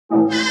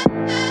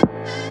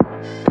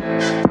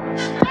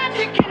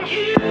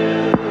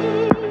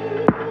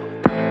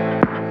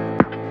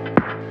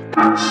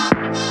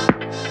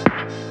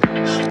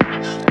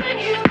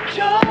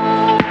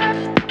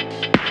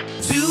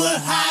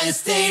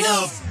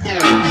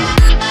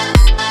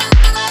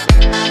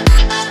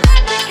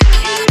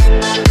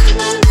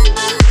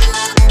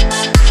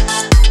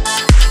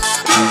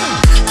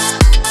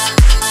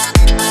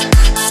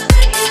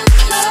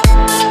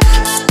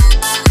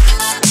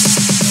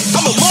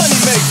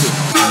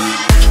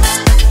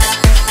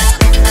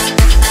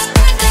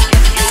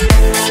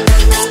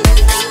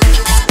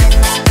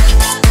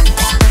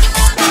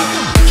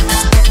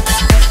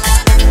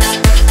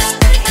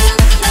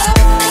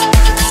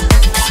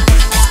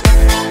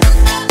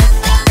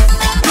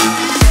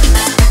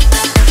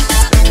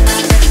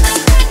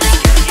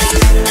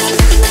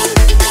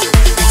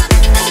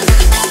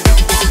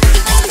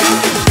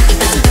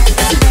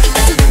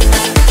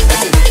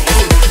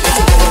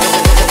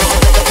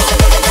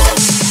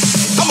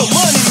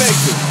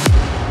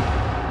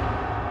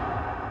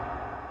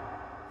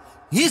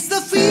It's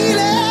the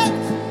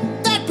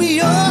feeling that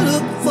we all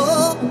look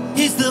for.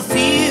 It's the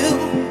feel,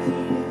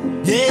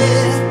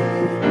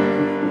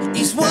 yeah.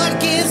 It's what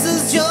gives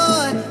us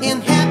joy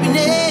and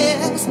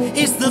happiness.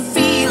 It's the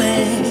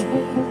feeling.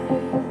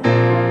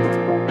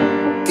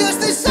 'Cause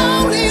there's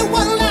only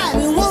one life,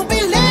 we won't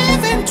be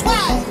living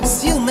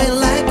twice. You may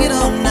like it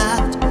or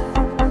not,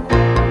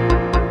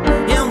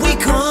 and we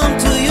come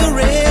to your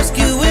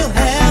rescue. We'll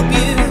help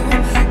you,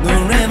 the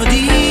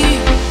remedy,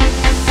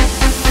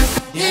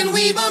 and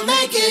we will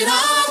make it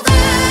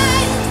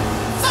alright.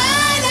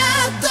 Find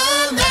out the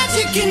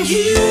magic in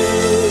you,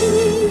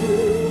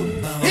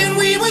 and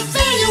we will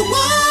fill you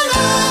all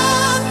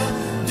up.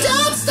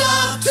 Don't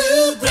stop to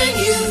bring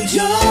you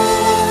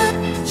joy.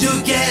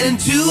 You'll get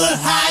into a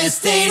higher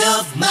state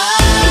of mind.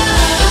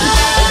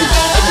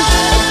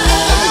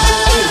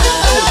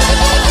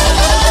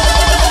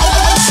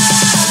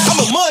 I'm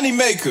a money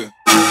maker.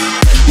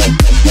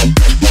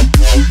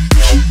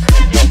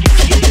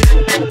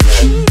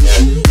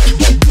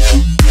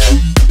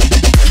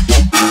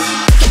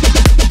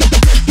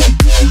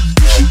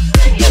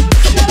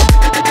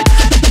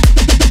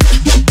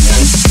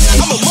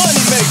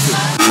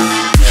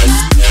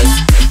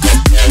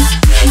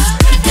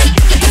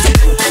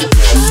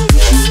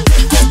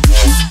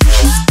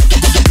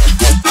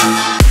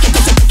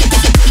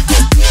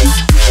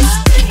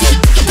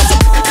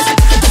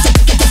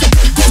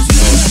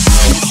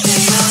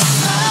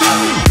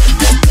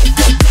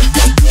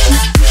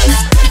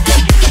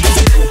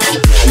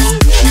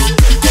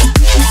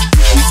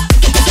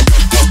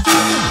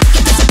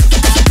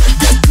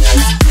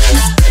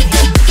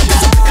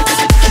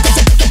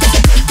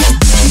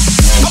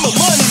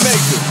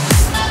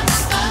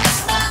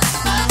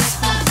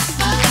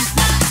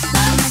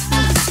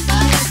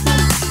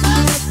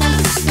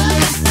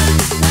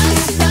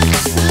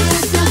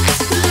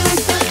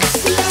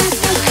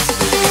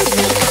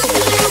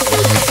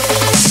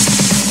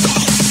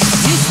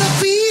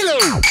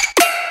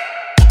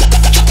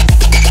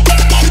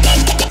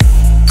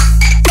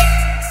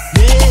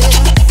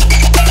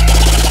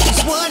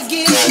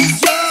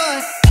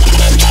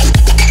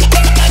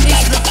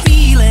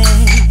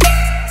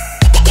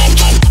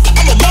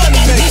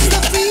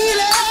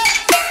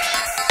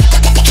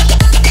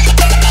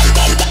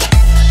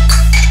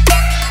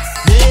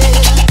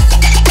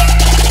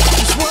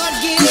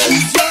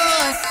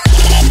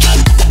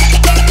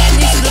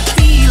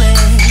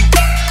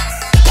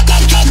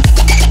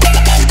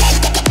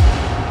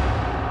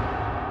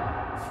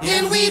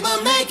 And we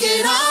will make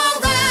it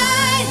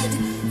alright.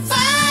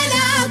 Find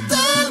out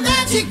the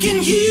magic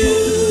in you,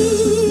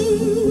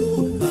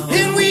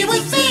 and we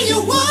will fill you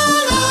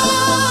all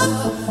up.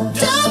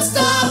 Don't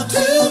stop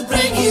to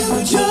bring you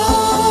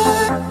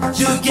joy.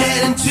 You'll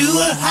get into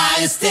a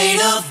higher state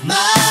of mind.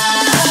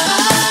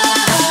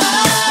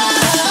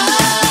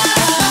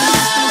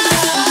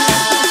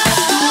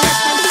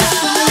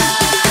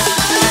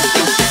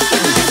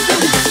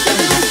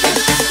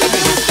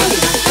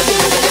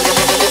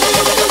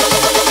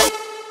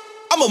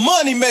 I'm a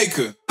money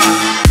maker.